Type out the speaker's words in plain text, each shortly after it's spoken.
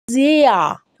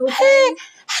Yeah. Okay. Hey,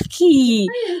 Haki,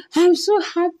 I'm so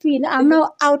happy. I'm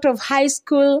now out of high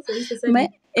school. So this is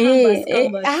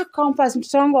campus. Campus.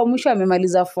 Mtoto wangu wa mwisho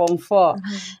amemaliza form 4.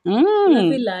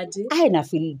 Unafeel aje?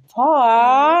 Nafeel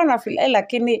poa,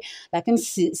 lakini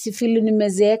si feel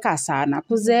nimezeeka sana.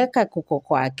 Kuzeeka kuko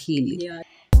kwa akili. Yeah.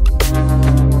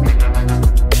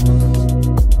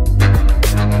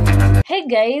 Hey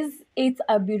guys, it's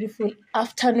a beautiful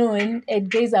afternoon and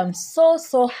guys, I'm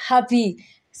so happy.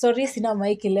 Sorry sina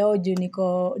mic leo juu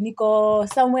niko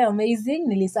somewhere amazing.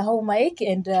 Nilisahau mic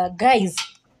and guys,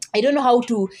 I don't know how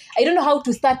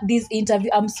to start this interview.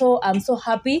 I'm so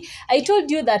happy. I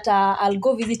told you that I'll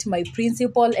go visit my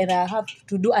principal and I have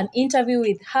to do an interview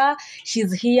with her.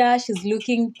 She's here. She's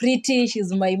looking pretty.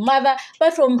 She's my mother.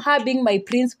 But from her being my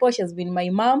principal, she has been my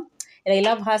mom. And I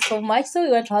love her so much. So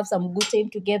we want to have some good time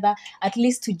together. At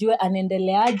least tujue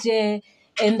anaendeleaje.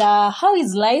 And how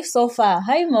is life so far?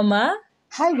 Hi, Mama.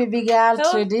 Hi, baby girl,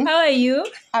 Trudy. How are you?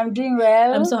 I'm doing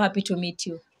well. I'm so happy to meet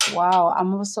you. Wow,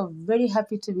 I'm also very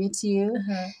happy to meet you.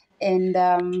 And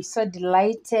I'm so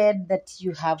delighted that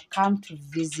you have come to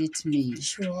visit me.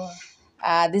 Sure.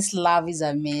 This love is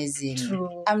amazing.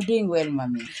 True. I'm doing well,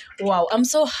 mommy. Wow, I'm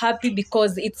so happy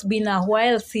because it's been a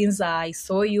while since I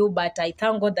saw you, but I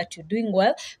thank God that you're doing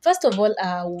well. First of all,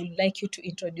 I would like you to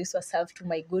introduce yourself to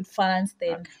my good fans.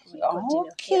 Then we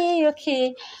continue.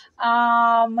 Okay.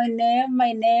 My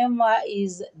name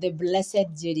is the Blessed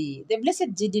Judy. The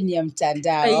Blessed Judy ni ya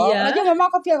mtandao. Yeah. Unajua mama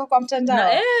yako pia kwa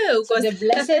mtandao. No, So the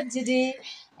Blessed Judy.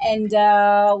 And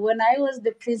when I was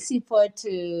the principal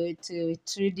to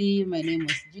Trudy, my name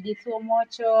was Judy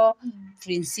Tuomocho,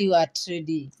 Principal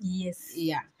Trudy. Yes.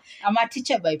 Yeah. I'm a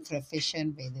teacher by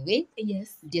profession, by the way.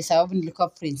 Yes. Yes, I often look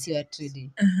up Principal Trudy.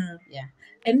 Yeah.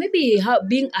 And maybe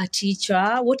being a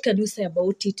teacher, what can you say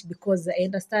about it? Because I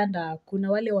understand kuna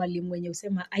wale walimu wenye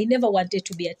usema, I never wanted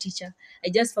to be a teacher. I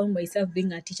just found myself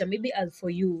being a teacher. Maybe as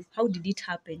for you, how did it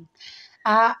happen?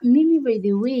 Mimi, by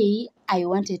the way, I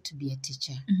wanted to be a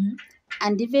teacher.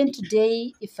 And even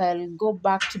today, if I'll go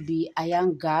back to be a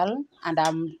young girl and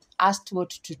I'm asked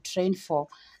what to train for,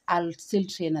 I'll still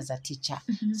train as a teacher.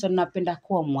 So napenda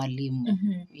kuwa mwalimu.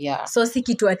 Yeah. So si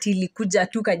kitu ati ilikuja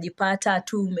tu kajipata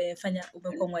tu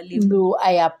umekuwa mwalimu. No,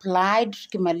 I applied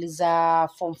tukimaliza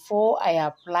form 4, I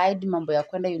applied mambo ya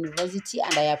kwenda university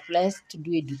and I applied to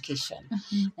do education.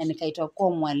 Na nikaitwa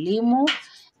kuwa mwalimu.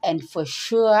 And for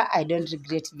sure, I don't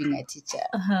regret being a teacher.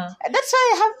 That's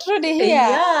why I have Trudy here.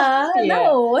 Yeah.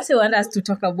 No, what I want us to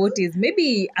talk about is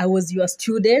maybe I was your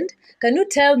student. Can you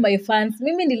tell my fans,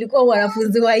 mimi nilikuwa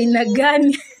wanafunzi wa aina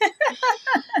gani?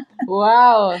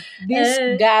 Wow. This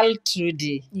girl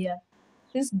Trudy. Yeah.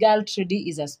 This girl Trudy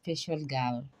is a special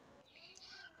girl.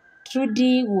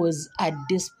 Trudy was a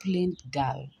disciplined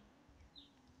girl.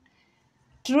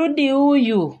 Trudy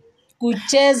huyu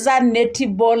kucheza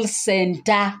netball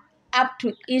center up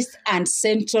to East and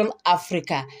Central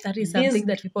Africa. That is something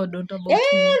that people don't know about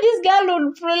me. This girl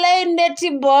would play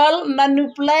netball na ni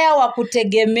player wa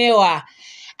kutegemewa.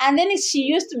 And then she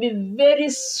used to be very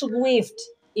swift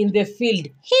in the field.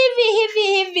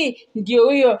 Hivi. Ndio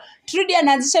huyo. Trudy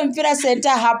anaanzisha mpira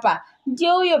center hapa.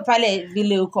 Ndio huyo pale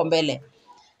vile uko mbele.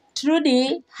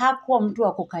 Trudy hakuwa mtu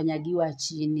wa kukanyagiwa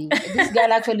chini. This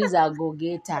girl actually is a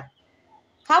go-getter.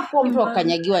 Hakuwa mtu wa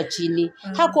kukanyagiwa chini.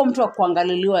 Hakuwa mtu wa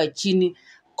kuangaliliwa chini.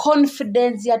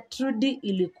 Confidence ya Trudy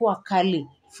ilikuwa kali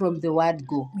from the word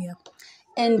go. Yeah.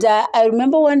 And I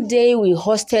remember one day we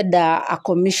hosted a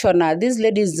commissioner. This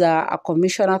lady is a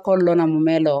commissioner called Lona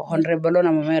Mumelo, Honorable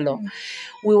Lona Mumelo.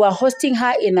 We were hosting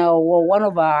her in one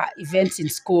of our events in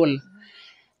school.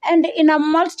 And in a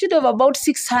multitude of about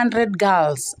 600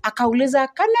 girls, akauliza,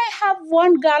 can I have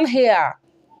one girl here?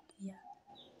 Yeah.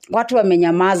 Watu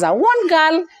wamenyamaza. One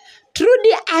girl, Trudy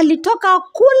alitoka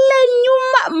kule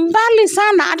nyuma mbali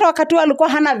sana. Hata wakati alikuwa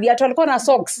hana viatu, alikuwa na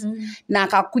socks. Na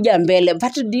akakuja mbele.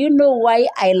 But do you know why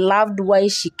I loved why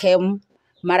she came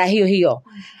mara hiyo?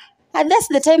 And that's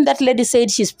the time that lady said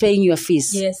she's paying your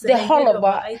fees. Yes. The whole of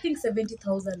I think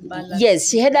 70,000 balance. Yes,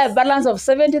 she had a balance of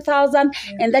 70,000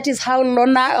 and that is how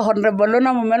Honorable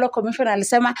Lona Mumelo Commissioner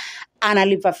alisema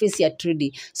analipa fees ya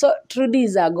Trudy. So Trudy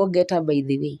is a go-getter by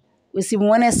the way.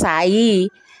 Usimuone saa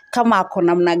hii kama ako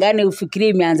namna gani ufikirie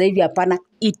imeanza hivi hapana.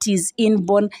 It is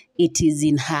inborn, it is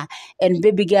in her. And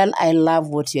baby girl, I love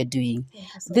what you're doing.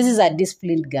 This is a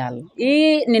disciplined girl.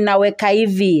 Hii ninaweka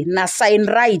hivi na sign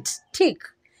right. Tick.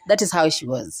 That is how she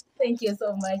was. Thank you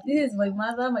so much. This is my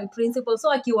mother, my principal.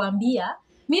 So akiwaambia,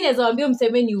 mi naweza waambia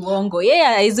mseme ni uongo. Yeye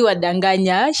haizi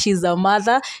wadanganya. She's a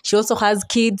mother. She also has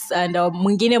kids and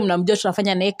mwingine mnamjua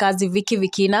tunafanya naye kazi Vicky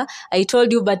Vikina. I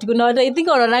told you but kuna I think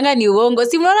wanaonanga ni uongo.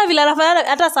 Si mnaona vile anafanya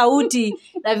hata sauti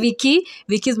na Vicky.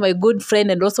 Vicky is my good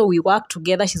friend and also we work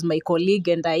together. She's my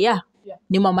colleague and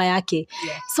ni mama yake.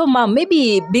 So mom,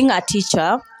 maybe being a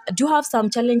teacher, do you have some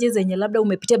challenges zenye labda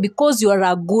umepitia because you are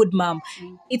a good mom?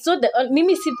 It's not that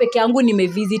mimi si peke yangu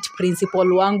nimevisit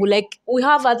principal wangu, like we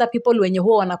have other people wenye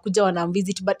huwa wanakuja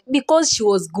wanamvisit, but because she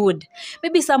was good,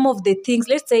 maybe some of the things,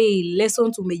 let's say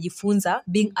lessons umejifunza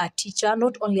being a teacher,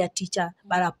 not only a teacher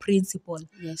but a principal.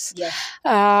 Yes.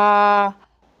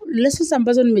 Lessons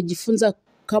ambazo nimejifunza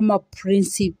kama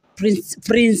princi.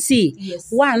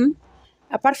 Yes. One,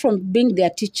 apart from being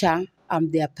their teacher,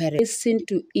 I'm their parent. Listen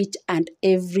to each and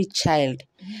every child.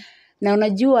 Na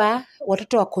unajua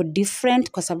watoto wako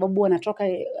different kwa sababu wanatoka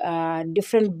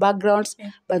different backgrounds,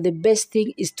 but the best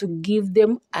thing is to give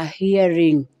them a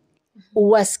hearing.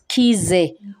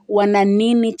 Uwasikize wana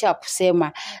nini cha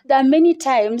kusema. There are many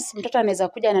times mtoto anaweza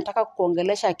kuja anataka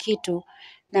kuongelesha kitu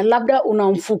na labda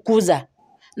unamfukuza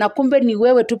na kumbe ni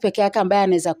wewe tu peke yake ambaye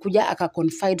anaweza kuja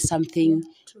akaconfide something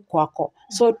kwako.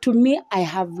 So to me, I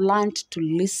have learned to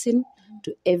listen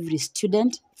to every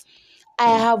student.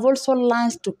 I have also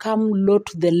learned to come low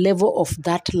to the level of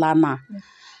that learner.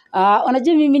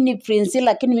 Unajua mimi ni principal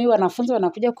lakini mimi wanafunzi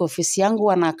wanakuja kwa ofisi yangu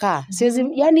wanakaa.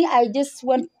 Yani I just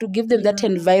want to give them that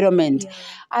environment.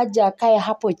 Aje akae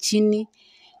hapo chini,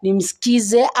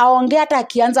 nimsikize, aongee hata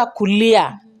akianza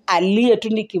kulia. Alie tu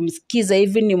nikimsikiza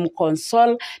hivi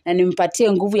nimconsole na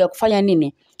nimpatie nguvu ya kufanya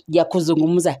nini? Ya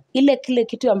kuzungumza. Kile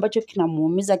kitu ambacho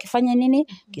kinamuumiza kifanye nini?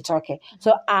 Kitoke.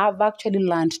 So I've actually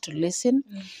learned to listen.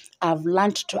 I've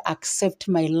learned to accept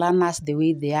my learners the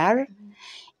way they are.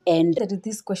 And that is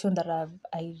this question that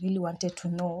I really wanted to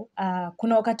know.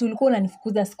 Kuna wakati ulikuwa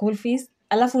unanifukuza school fees,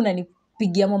 alafu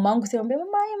unanipigia mamangu sema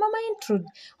mama intrude.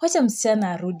 Wacha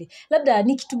msichana arudi. Labda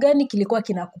ni kitu gani kilikuwa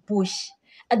kinakupush?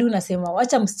 Hadi unasema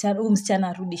wacha msichana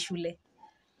arudi shule.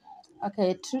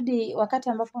 Okay, Trudy, wakati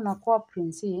ambapo unakuwa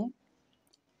principal,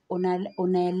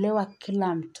 unaelewa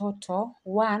kila mtoto,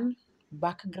 one,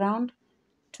 background,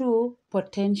 two,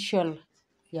 potential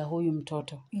ya huyu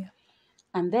mtoto. Yeah.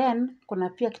 And then, kuna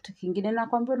pia kitu kingine,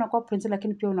 nakwambia unakuwa principal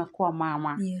lakini pia unakuwa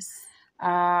mama. Yes.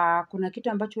 Kuna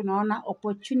kitu ambacho unaona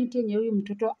opportunity yenye huyu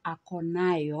mtoto ako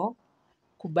nayo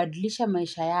kubadilisha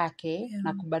maisha yake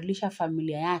na kubadilisha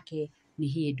familia yake ni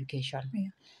hii education.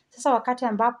 Yeah. Sasa wakati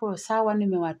ambapo sawa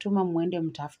nimewatuma muende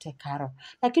mtafute karo,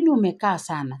 lakini umekaa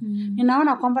sana.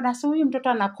 Ninaona kwamba na huyu mtoto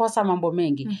anakosa mambo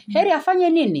mengi. Heri afanye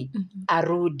nini?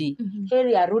 Arudi.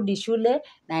 Heri arudi shule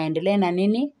na aendelee na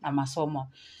nini? Na masomo.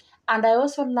 And I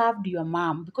also loved your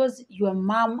mom because your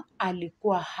mom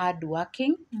alikuwa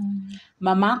hardworking.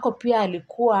 Mama yako pia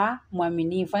alikuwa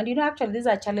mwaminifu. And you know actually these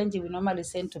are challenges we normally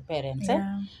send to parents.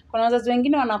 Kuna wazazi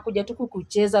wengine wanakuja tu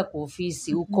kukucheza kwa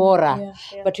ofisi, ukora.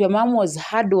 But your mom was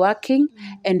hardworking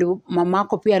and mama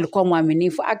yako pia alikuwa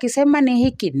mwaminifu. Akisema ni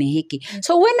hiki, ni hiki.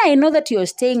 So when I know that you're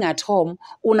staying at home,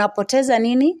 unapoteza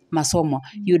nini? Masomo.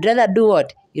 You'd rather do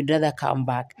what? You'd rather come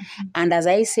back. And as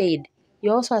I said,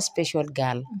 you're also a special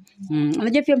girl.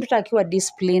 Unajua pia mtoto akiwa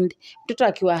disciplined, mtoto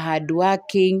akiwa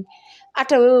hardworking,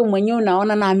 hata wewe mwenyewe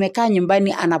unaona na amekaa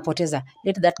nyumbani anapoteza.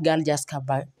 Let that girl just come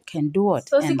back and do what?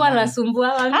 So sikuwa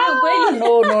nasumbua kweli?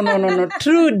 No.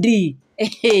 Trudy.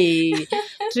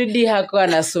 Trudy hakuwa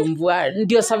nasumbua.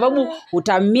 Ndio sababu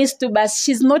utamiss tu but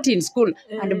she's not in school.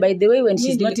 And by the way when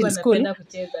she's not in school,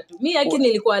 mimi yake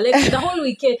nilikuwa like the whole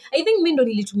weekend. I think mimi ndo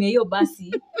nilitumia hiyo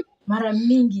basi mara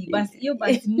mingi. Basi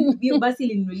hiyo basi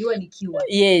ilinunuliwa nikiwa.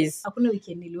 Yes. Hakuna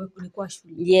weekend nilikuwa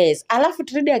shule. Yes. Alafu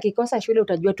Trudy akikosa shule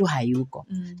utajua tu hayuko.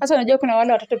 Sasa unajua kuna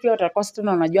wale watoto pia watakosa tu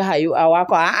na unajua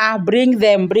hawako.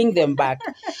 Bring them back.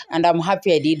 And I'm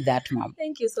happy I did that, mom.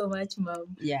 Thank you so much,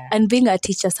 mom. Yeah. And being a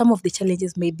teacher, some of the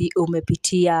challenges maybe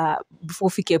umepitia before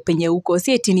ufike penye huko.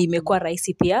 Si eti ni imekuwa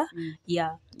rahisi pia.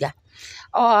 Yeah.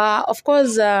 Of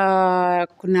course,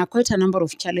 kuna quite a number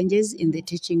of challenges in the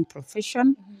teaching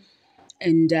profession.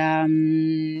 And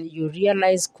you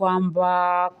realize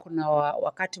kwamba kuna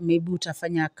wakati maybe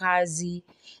utafanya kazi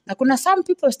na kuna some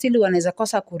people still wanaweza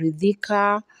kosa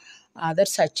kuridhika.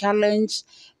 That's a challenge,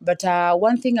 but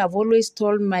one thing I've always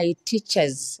told my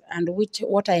teachers and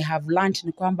what I have learned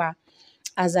ni kwamba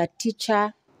as a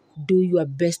teacher, do your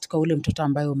best kwa ule mtoto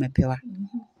ambaye umepewa.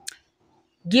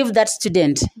 Give that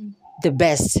student the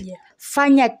best.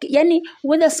 Fanya, yani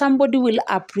whether somebody will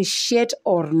appreciate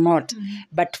or not,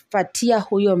 but patia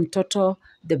huyo mtoto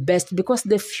the best because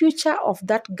the future of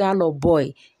that girl or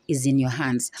boy is in your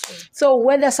hands. So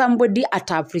whether somebody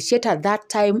appreciate at that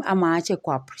time ama aache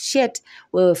appreciate,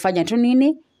 wewe fanya tu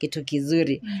nini kitu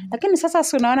kizuri. Lakini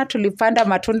sasa unaona tulipanda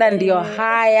matunda ndio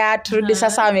haya, turudi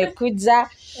sasa amekuja.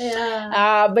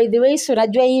 By the way,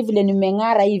 unajua hivi vile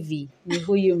nimeng'ara hivi ni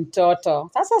huyu mtoto.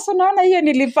 Sasa unaona hiyo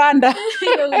nilipanda.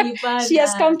 She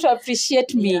has come to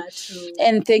appreciate me. Yeah,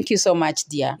 and thank you so much,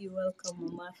 dear. You're welcome,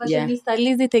 Mama. Fashionista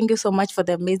Lizzie, thank you so much for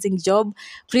the amazing job.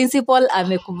 Principal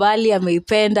amekubali,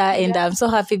 ameipenda, and I'm so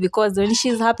happy because when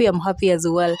she's happy, I'm happy as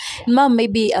well. Mom,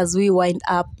 maybe as we wind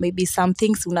up, maybe some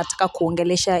things unataka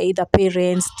kuongelesha either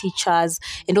parents, teachers,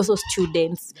 and also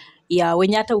students. Yeah,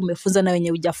 wenye hata umefunza na wenye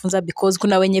hujafunza, because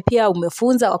kuna wenye pia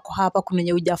umefunza wako hapa, kuna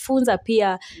wenye hujafunza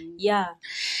pia. Yeah.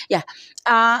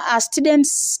 As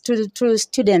students, to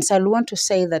students, I want to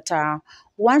say that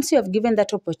once you have given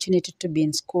that opportunity to be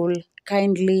in school,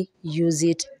 kindly use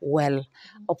it well.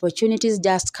 Opportunities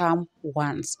just come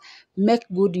once. Make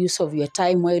good use of your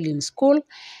time while in school,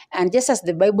 and just as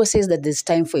the Bible says that there's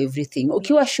time for everything.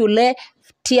 Ukiwa shule,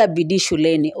 tia bidii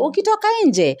shuleni. Ukitoka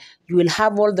nje, you will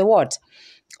have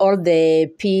all the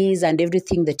peace and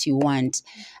everything that you want.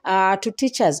 To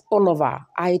teachers all over,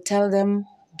 I tell them,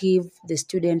 give the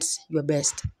students your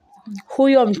best.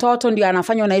 Huyo mtoto ndio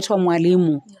anafanya unaitwa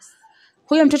mwalimu.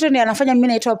 Huyo mtoto ndio anafanya mimi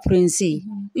naitwa prince.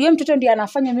 Huyo mtoto ndio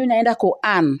anafanya mimi naenda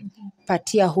kuan.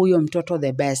 Patia huyo mtoto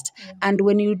the best. And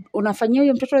when unafanyia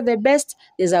huyo mtoto the best,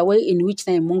 there's a way in which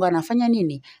na Mungu anafanya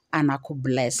nini?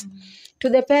 Anakubless. To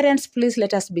the parents, please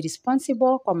let us be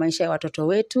responsible kwa maisha ya watoto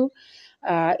wetu.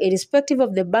 Irrespective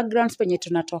of the backgrounds penye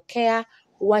tunatokea,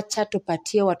 wacha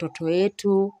tupatie watoto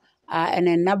wetu an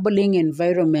enabling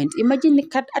environment. Imagine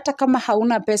hata kama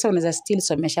hauna pesa unaweza still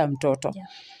somesha mtoto.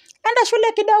 Enda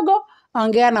shule kidogo,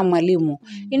 ongea na mwalimu.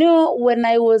 You know, when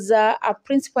I was a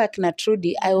principal at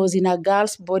Natrudi, I was in a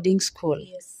girls boarding school.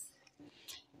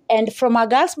 And from a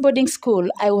girls boarding school,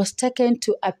 I was taken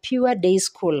to a pure day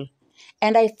school.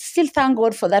 And I still thank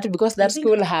God for that, because that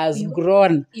school has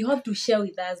grown. You have to share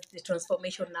with us the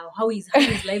transformation now. How is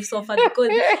life so far?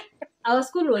 Because our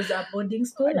school was a boarding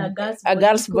school, a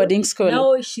girls boarding school.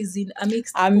 Now she's in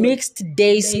a mixed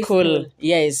day school.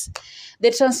 Yes.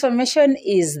 The transformation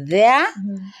is there.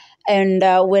 And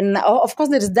when, of course,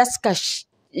 there is that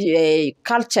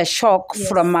culture shock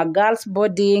from a girls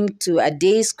boarding to a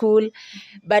day school.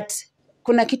 But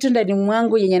kuna kitu ndani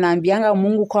mwangu yenye naambianga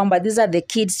Mungu kwamba these are the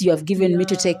kids you have given me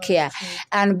to take care.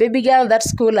 And baby girl, that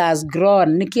school has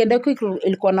grown. Nikienda huko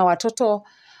ilikuwa na watoto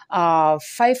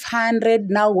 500,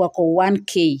 now wako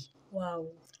 1K. Wow.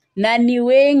 Na ni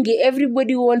wengi,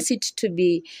 everybody wants it to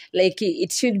be like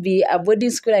it should be a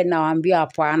boarding school. I nawaambia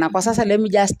hapana. Kwa sasa let me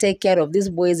just take care of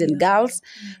these boys and girls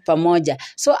pamoja.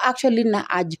 So actually na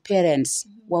urge parents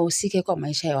wahusike kwa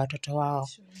maisha ya watoto wao.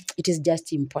 It is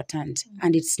just important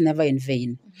and it's never in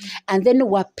vain. And then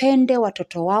wapende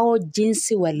watoto wao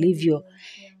jinsi walivyo.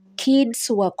 Kids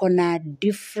wako na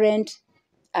different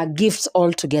gifts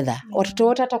all together. Watoto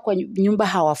wote hata kwa nyumba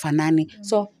hawafanani.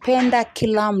 So penda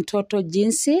kila mtoto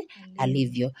jinsi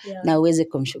alivyo na uweze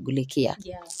kumshughulikia.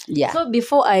 So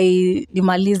before I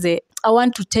nimalize, I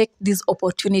want to take this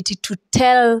opportunity to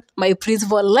tell my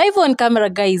principal live on camera,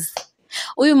 guys.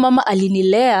 Huyu mama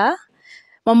alinilea,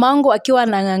 mamangu akiwa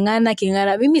anang'ang'ana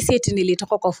king'ara. Mimi si eti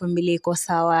nilitoka kwa familia iko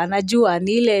sawa. Najua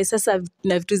ni ile sasa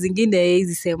na vitu zingine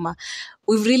hizi sema.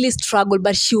 We've really struggled,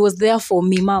 but she was there for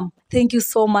me, mom. Thank you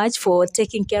so much for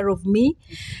taking care of me.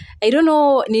 I don't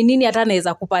know ni nini hata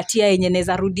naweza kupatia yenye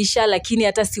naweza rudisha, lakini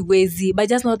hata siwezi. But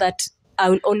just know that I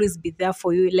will always be there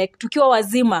for you. Like tukiwa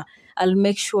wazima, I'll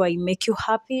make sure I make you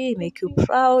happy, make you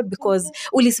proud, because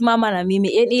ulisimama na mimi.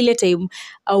 Ile time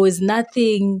I was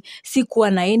nothing,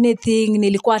 sikuwa na anything,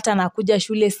 nilikuwa hata nakuja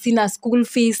shule sina school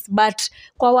fees, but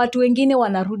kwa watu wengine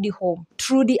wanarudi home.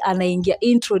 Trudy anaingia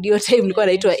Intrude, your time nilikuwa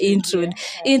naitwa Intrude.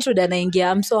 Intrude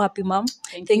anaingia. I'm so happy, mom.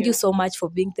 Thank you so much for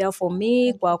being there for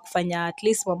me, kwa kufanya at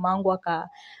least mamangu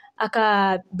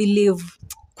aka believe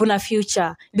kuna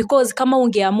future, because kama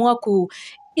ungeamua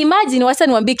imagine, wacha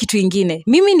niwaambie kitu ingine.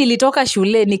 Mimi nilitoka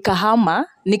shule nikahama,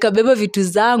 nikabeba vitu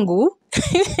zangu.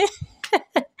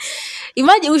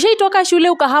 Imagine ushaitoka shule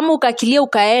ukahama, ukakilia,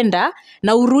 ukaenda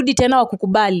na urudi tena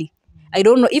wakukubali. I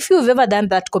don't know if you've ever done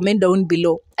that, comment down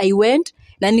below. I went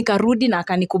na nikarudi na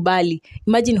akanikubali.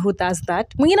 Imagine who does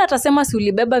that. Mwingine atasema si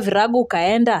ulibeba virago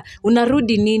ukaenda,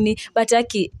 unarudi nini? But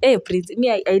Prince,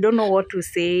 me I don't know what to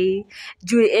say.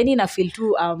 Any na feel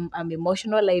too I'm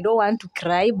emotional. I don't want to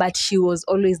cry, but she was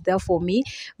always there for me.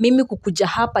 Mimi kukuja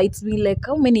hapa, it's been like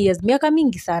how many years? Miaka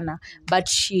mingi sana. But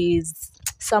she's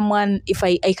someone, if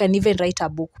I can even write a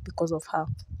book because of her.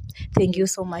 Thank you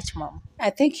so much, mom.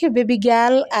 Thank you, baby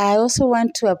girl. I also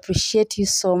want to appreciate you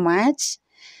so much.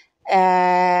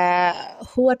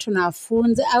 huwa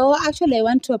tunafunza. Actually, I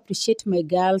want to appreciate my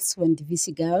girls,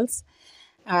 Wendivisi girls.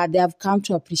 They have come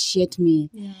to appreciate me.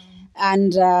 Yeah.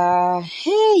 And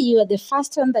hey, you are the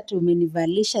first one that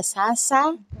umenivalisha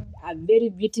sasa. A very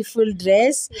beautiful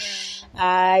dress.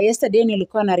 Yesterday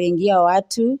nilikuwa naringia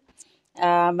watu.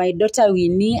 My daughter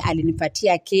Winnie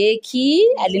alinipatia keki,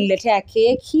 aliniletea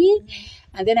keki.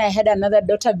 And then I had another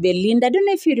daughter, Belinda. I don't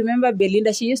know if you remember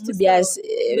Belinda. She used to be as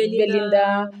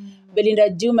Belinda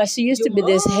Juma. She used to be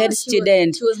the head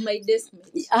student. She was my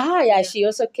deskmate. Yeah, she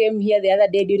also came here the other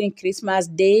day during Christmas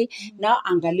Day. Now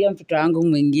angalia mtoto wangu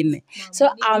mwingine. So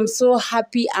I'm so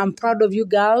happy. I'm proud of you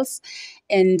girls.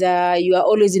 And you are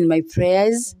always in my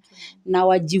prayers.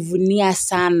 Nawajivunia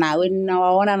sana. When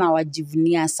nawaona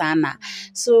nawajivunia sana.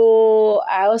 So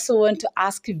I also want to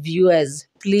ask viewers,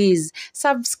 please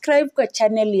subscribe kwa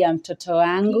channel ya mtoto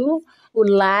wangu,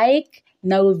 ulike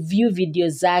na uview video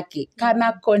zake.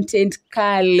 Kana content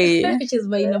kale. Which is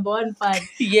my number one fan.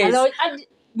 Yes.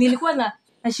 Nilikuwa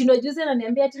nashindwa juzi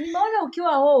ananiambia ati nimeona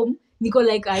ukiwa home. Niko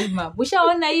like Aima.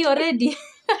 Ushaona hii already?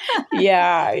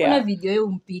 Yeah. Kuna video hiyo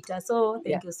umpita. So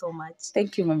thank you so much.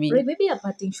 Thank you, mommy. Maybe a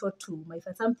parting shot to my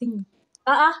friend. Something.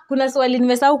 Kuna swali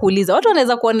nimesahau kuuliza. Watu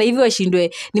wanaweza kuona hivi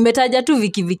washindwe. Nimetaja tu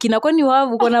Viki na kwani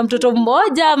uko na mtoto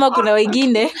mmoja ama kuna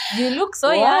wengine? You look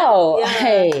so young. Yeah.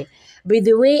 Hey. By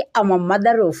the way, I'm a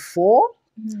mother of 4,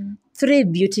 3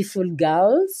 beautiful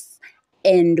girls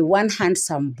and 1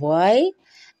 handsome boy.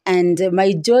 And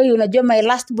my joy, unajua my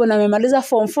last born amemaliza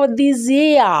form 4 this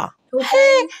year. Okay.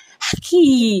 Hey,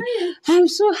 Haki, I'm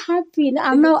so happy.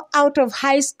 I'm now out of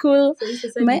high school.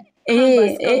 So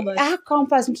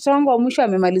Compass mtoto wangu wa mwisho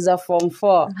amemaliza form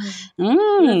 4.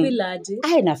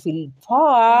 I feel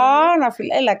poa,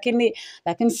 lakini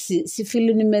si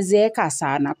feel nimezeeka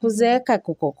sana. Kuzeeka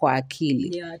kuko kwa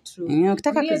akili. Yeah, true.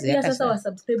 Ukitaka kuzeeka. Sasa wa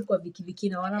subscribe kwa Viki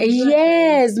na wana.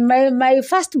 Yes, my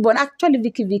firstborn, actually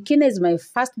Viki is my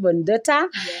firstborn daughter,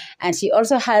 and she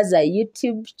also has a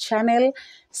YouTube channel.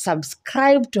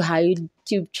 Subscribe to her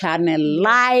YouTube channel,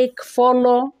 like,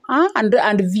 follow,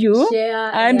 and view,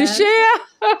 share, share.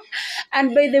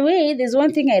 And by the way, there's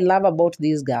one thing I love about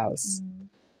these girls,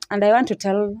 and I want to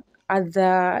tell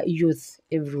other youth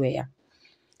everywhere.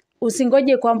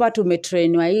 Usingoje kwamba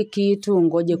tumetrainwa hii kitu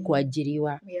ungoje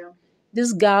kuajiriwa.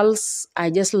 These girls,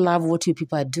 I just love what you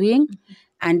people are doing,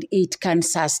 and it can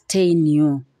sustain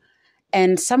you.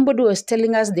 And somebody was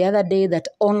telling us the other day that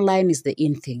online is the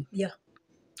in thing. Yeah.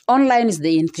 Online is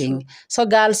the in thing. So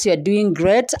girls, you're doing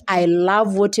great. I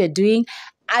love what you're doing.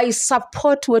 I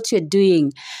support what you're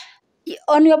doing.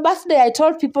 On your birthday, I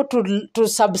told people to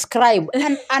subscribe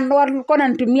and walikuwa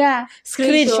wananitumia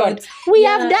screenshot. We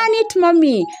have done it,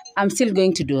 mommy. I'm still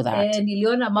going to do that.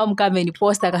 Niliona mom kama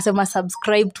amenipost akasema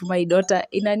subscribe to my daughter.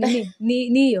 Ina nini?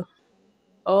 Ni hiyo.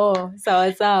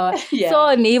 Sawa. Yeah.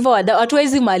 So ni hivyo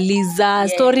hatuwezi maliza.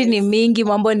 Story ni mingi,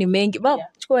 mambo ni mengi.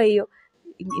 Chukua hiyo.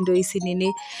 Ndio hisi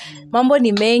nini. Mambo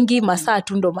ni mengi, masaa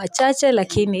tu ndo machache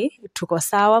lakini tuko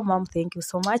sawa. Mom, thank you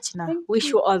so much na wish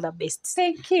you all the best.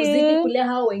 Thank you. Uzidi kulea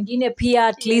hao wengine pia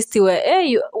at least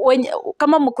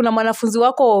kama kuna mwanafunzi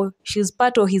wako he's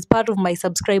part of my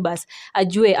subscribers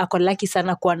ajue ako lucky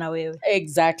sana kuwa na wewe.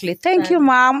 Exactly. Thank you,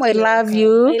 mom. I love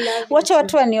you. Wacha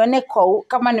watu wanione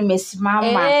kama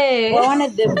nimesimama. Waone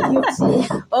the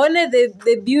beauty. Waone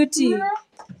the beauty.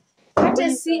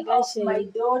 Courtesy of my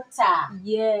daughter.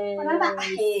 Yes.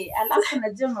 Alafu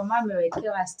najua mama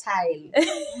amewekewa style.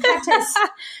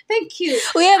 Thank you.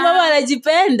 Uye mama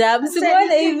anajipenda.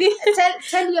 Msimuone hivi.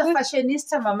 Tell your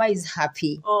fashionista mama is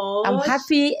happy. I'm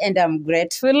happy and I'm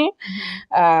grateful.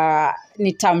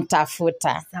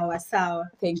 Nitamtafuta. Sawa.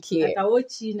 Thank you.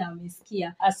 Atawochi na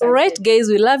amesikia. Alright guys,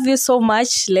 we love you so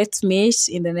much. Let's meet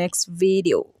in the next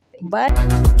video.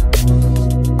 Bye.